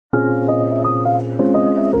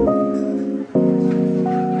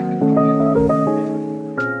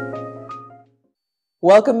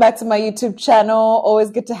Welcome back to my YouTube channel. Always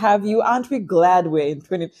good to have you. Aren't we glad we're in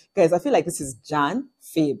 20? Guys, I feel like this is Jan,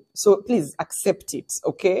 Feb. So please accept it,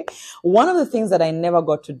 okay? One of the things that I never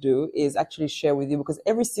got to do is actually share with you, because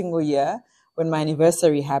every single year when my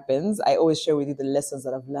anniversary happens, I always share with you the lessons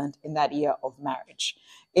that I've learned in that year of marriage.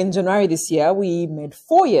 In January this year, we made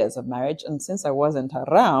 4 years of marriage. And since I wasn't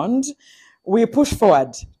around, we pushed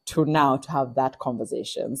forward to now to have that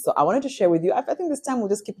conversation. So I wanted to share with you, I think this time we'll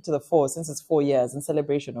just keep it to the 4 since it's 4 years in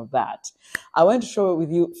celebration of that. I wanted to share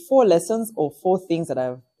with you 4 lessons or 4 things that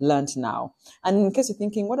I've learned now. And in case you're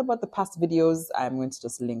thinking, what about the past videos? I'm going to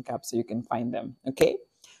just link up so you can find them. Okay.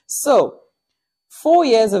 So 4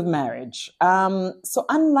 years of marriage. So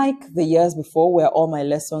unlike the years before where all my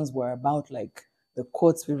lessons were about like the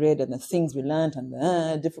quotes we read and the things we learned and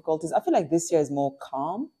the difficulties, I feel like this year is more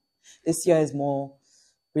calm. This year is more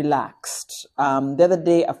relaxed. The other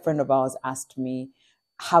day, a friend of ours asked me,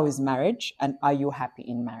 how is marriage and are you happy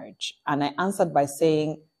in marriage? And I answered by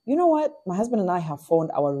saying, you know what? My husband and I have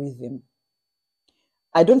found our rhythm.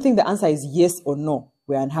 I don't think the answer is yes or no.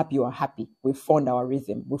 We're unhappy or happy. We found our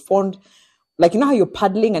rhythm. We found, like, you know how you're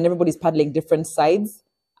paddling and everybody's paddling different sides?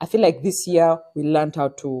 I feel like this year we learned how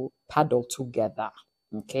to paddle together.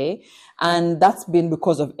 Okay. And that's been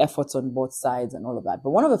because of efforts on both sides and all of that. But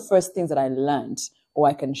one of the first things that I learned, or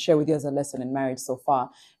I can share with you as a lesson in marriage so far,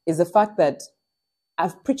 is the fact that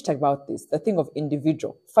I've preached about this, the thing of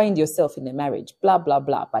individual. Find yourself in a marriage, blah, blah,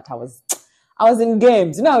 blah. But I was in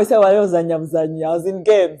games. You know how we say, well, I was in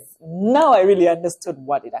games. Now I really understood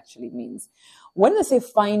what it actually means. When I say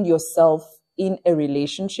find yourself in a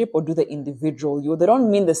relationship or do the individual you, they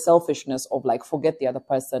don't mean the selfishness of like forget the other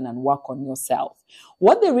person and work on yourself.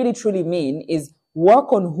 What they really truly mean is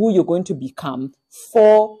work on who you're going to become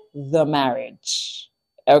for the marriage.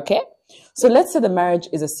 Okay? So let's say the marriage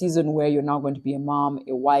is a season where you're now going to be a mom,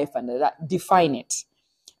 a wife, and that. Define it.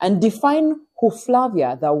 And define who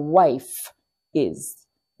Flavia, the wife, is.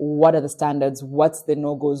 What are the standards? What's the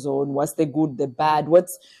no-go zone? What's the good, the bad? What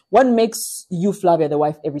makes you Flavia, the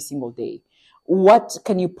wife, every single day? What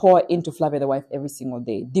can you pour into Flavia, the wife, every single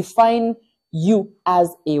day? Define you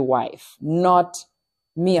as a wife, not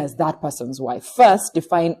me as that person's wife. First,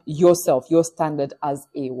 define yourself, your standard as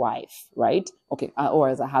a wife, right? Okay, or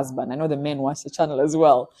as a husband. I know the men watch the channel as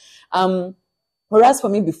well. Whereas for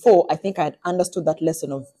me before, I think I had understood that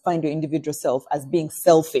lesson of find your individual self as being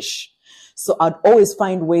selfish. So I'd always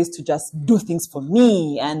find ways to just do things for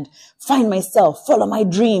me and find myself, follow my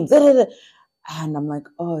dreams. And I'm like,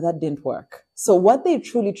 oh, that didn't work. So what they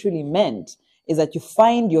truly, truly meant is that you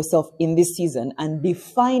find yourself in this season and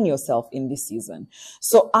define yourself in this season.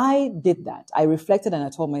 So I did that. I reflected and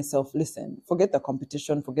I told myself, listen, forget the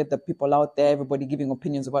competition, forget the people out there, everybody giving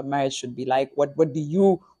opinions of what marriage should be like. What do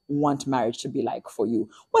you want marriage to be like for you?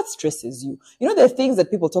 What stresses you? You know, there are things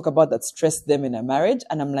that people talk about that stress them in a marriage.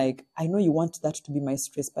 And I'm like, I know you want that to be my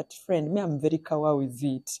stress, but friend, me, I'm very kawa with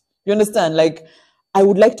it. You understand? Like, I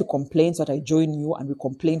would like to complain so that I join you and we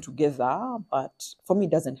complain together, but for me,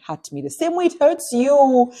 it doesn't hurt me the same way it hurts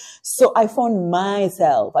you. So I found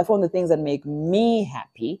the things that make me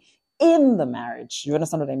happy in the marriage. You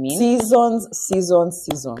understand what I mean?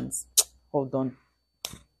 Seasons. Hold on.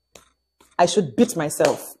 I should beat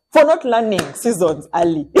myself for not learning seasons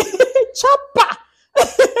early. Chapa!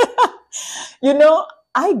 You know,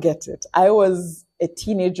 I get it. I was a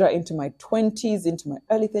teenager into my 20s, into my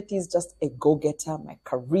early 30s, just a go-getter, my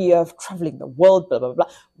career, traveling the world, blah, blah, blah.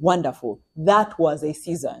 Wonderful. That was a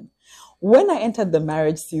season. When I entered the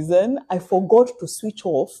marriage season, I forgot to switch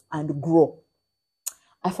off and grow.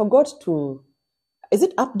 I forgot to, is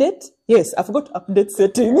it update? Yes, I forgot to update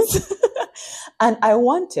settings. And I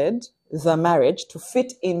wanted the marriage to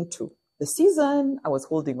fit into the season I was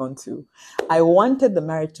holding on to. I wanted the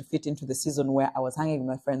marriage to fit into the season where I was hanging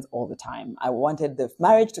with my friends all the time. I wanted the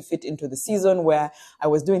marriage to fit into the season where I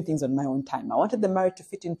was doing things on my own time. I wanted the marriage to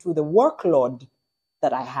fit into the workload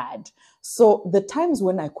that I had. So the times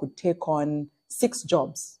when I could take on 6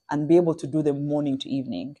 jobs and be able to do them morning to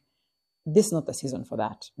evening, this is not the season for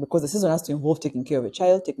that, because the season has to involve taking care of a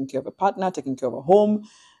child, taking care of a partner, taking care of a home.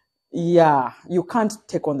 Yeah, you can't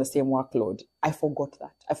take on the same workload. I forgot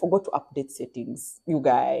that. I forgot to update settings, you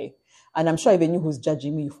guy. And I'm sure even you who's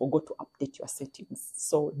judging me, you forgot to update your settings.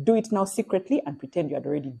 So do it now secretly and pretend you had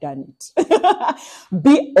already done it.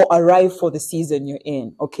 Be or arrive for the season you're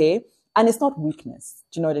in, okay? And it's not weakness.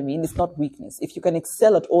 Do you know what I mean? It's not weakness. If you can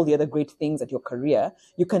excel at all the other great things at your career,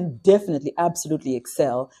 you can definitely, absolutely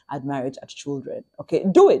excel at marriage, at children. Okay,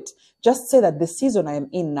 do it. Just say that the season I am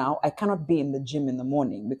in now, I cannot be in the gym in the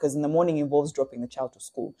morning because in the morning involves dropping the child to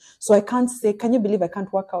school. So I can't say, can you believe I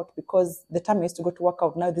can't work out because the time I used to go to work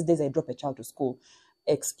out, now these days I drop a child to school.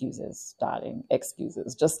 excuses, darling,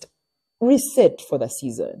 excuses. Just reset for the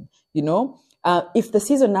season, you know? If the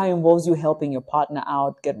season now involves you helping your partner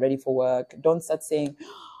out, get ready for work, don't start saying,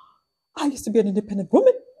 I used to be an independent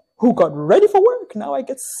woman who got ready for work. Now I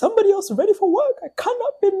get somebody else ready for work. I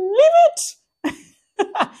cannot believe it.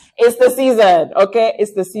 It's the season, okay?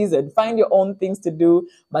 It's the season. Find your own things to do,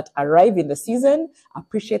 but arrive in the season,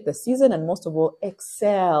 appreciate the season, and most of all,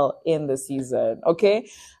 excel in the season, okay?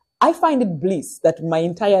 I find it bliss that my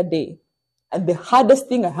entire day, and the hardest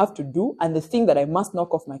thing I have to do, and the thing that I must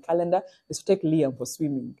knock off my calendar, is to take Liam for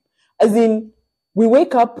swimming. As in, we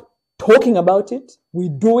wake up talking about it, we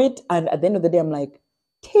do it, and at the end of the day, I'm like,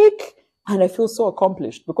 and I feel so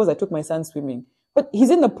accomplished because I took my son swimming. But he's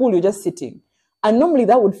in the pool, you're just sitting. And normally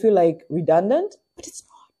that would feel like redundant, but it's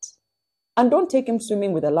not. And don't take him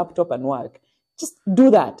swimming with a laptop and work. Just do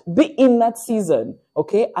that. Be in that season,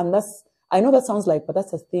 okay? And I know that sounds like, but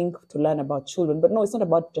that's a thing to learn about children. But no, it's not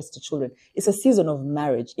about just the children. It's a season of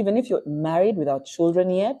marriage. Even if you're married without children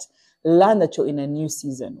yet, learn that you're in a new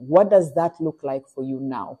season. What does that look like for you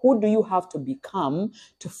now? Who do you have to become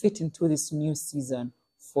to fit into this new season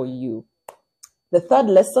for you? The third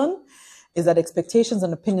lesson is that expectations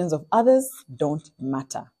and opinions of others don't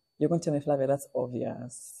matter. You're going to tell me, Flavia, that's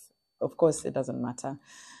obvious. Of course, it doesn't matter.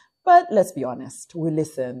 But let's be honest. We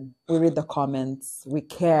listen. We read the comments. We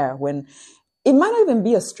care. When it might not even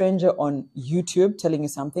be a stranger on YouTube telling you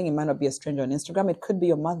something. It might not be a stranger on Instagram. It could be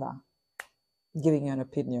your mother giving you an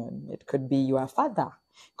opinion. It could be your father.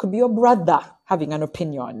 It could be your brother having an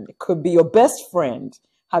opinion. It could be your best friend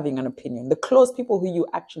having an opinion. The close people who you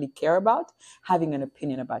actually care about having an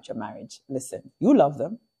opinion about your marriage. Listen, you love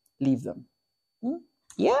them, leave them.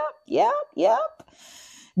 Yep.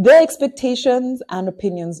 Their expectations and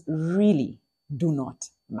opinions really do not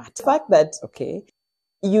matter. The fact that, okay,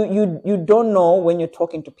 you don't know when you're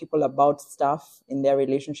talking to people about stuff in their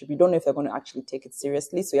relationship, you don't know if they're going to actually take it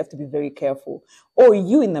seriously, so you have to be very careful. Or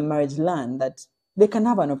you in the marriage learn that they can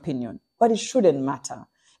have an opinion, but it shouldn't matter.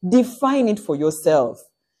 Define it for yourself.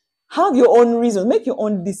 Have your own reasons. Make your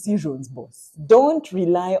own decisions, boss. Don't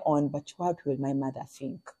rely on, but what will my mother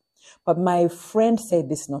think? But my friend said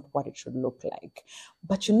this is not what it should look like.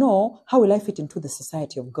 But you know, how will I fit into the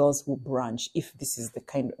society of girls who brunch if this is the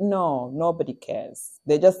kind of... No, nobody cares.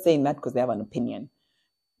 They're just saying that because they have an opinion.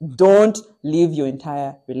 Don't live your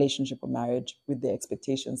entire relationship or marriage with their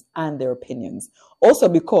expectations and their opinions. Also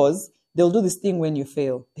because they'll do this thing when you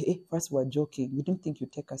fail. Hey, first we're joking. We didn't think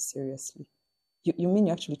you'd take us seriously. You mean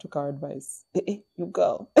you actually took our advice? You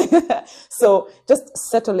girl. So just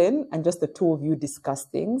settle in and just the two of you discuss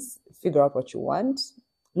things, figure out what you want.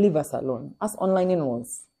 Leave us alone. Us online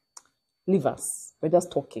in-laws, leave us. We're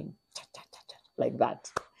just talking like that.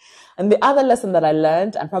 And the other lesson that I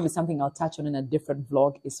learned, and probably something I'll touch on in a different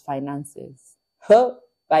vlog, is finances.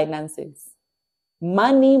 Finances.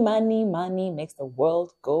 Money makes the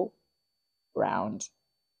world go round.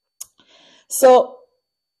 So,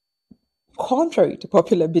 contrary to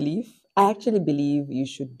popular belief, I actually believe you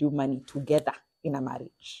should do money together in a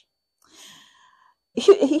marriage.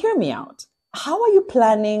 Hear me out. How are you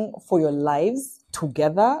planning for your lives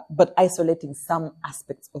together, but isolating some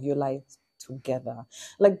aspects of your lives together?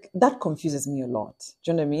 Like, that confuses me a lot.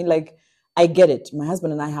 Do you know what I mean? Like, I get it. My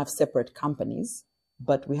husband and I have separate companies,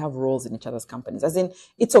 but we have roles in each other's companies. As in,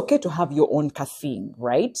 it's okay to have your own thing,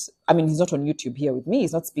 right? I mean, he's not on YouTube here with me.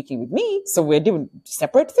 He's not speaking with me. So we're doing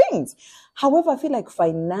separate things. However, I feel like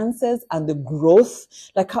finances and the growth,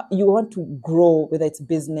 like you want to grow, whether it's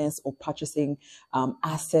business or purchasing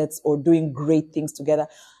assets or doing great things together.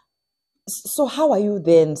 So how are you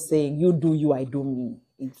then saying you do you, I do me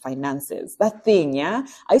in finances? That thing, yeah?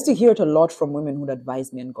 I used to hear it a lot from women who'd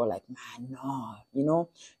advise me and go like, man, no, you know,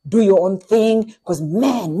 do your own thing because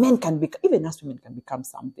men can be, even us women can become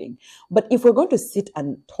something. But if we're going to sit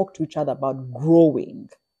and talk to each other about growing,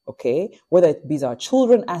 okay, whether it be our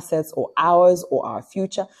children assets or ours or our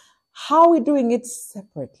future, how are we doing it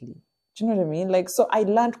separately? Do you know what I mean? Like, so I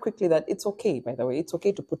learned quickly that it's okay, by the way, it's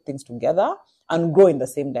okay to put things together and grow in the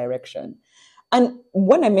same direction. And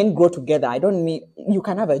when I mean grow together, I don't mean you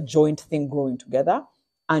can have a joint thing growing together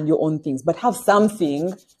and your own things, but have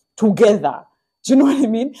something together. Do you know what I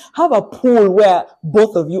mean? Have a pool where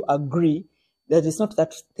both of you agree that it's not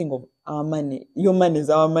that thing of our money, your money is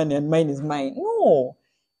our money and mine is mine. No,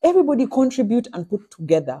 everybody contribute and put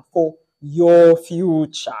together for your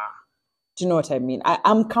future. Do you know what I mean?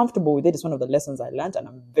 I'm comfortable with it. It's one of the lessons I learned and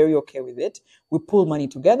I'm very okay with it. We pull money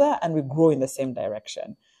together and we grow in the same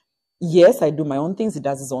direction. Yes, I do my own things. He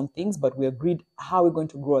does his own things, but we agreed how we're going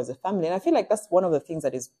to grow as a family. And I feel like that's one of the things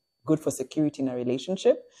that is good for security in a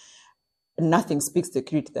relationship. Nothing speaks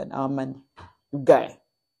security than our money. you guy.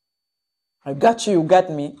 I got you, you got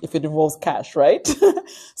me, if it involves cash, right?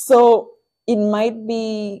 So it might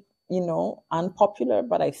be, unpopular,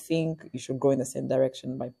 but I think you should go in the same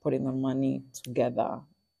direction by putting the money together,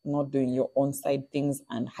 not doing your own side things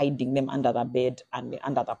and hiding them under the bed and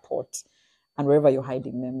under the pot and wherever you're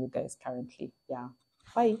hiding them, you guys currently. Yeah.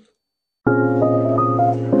 Bye.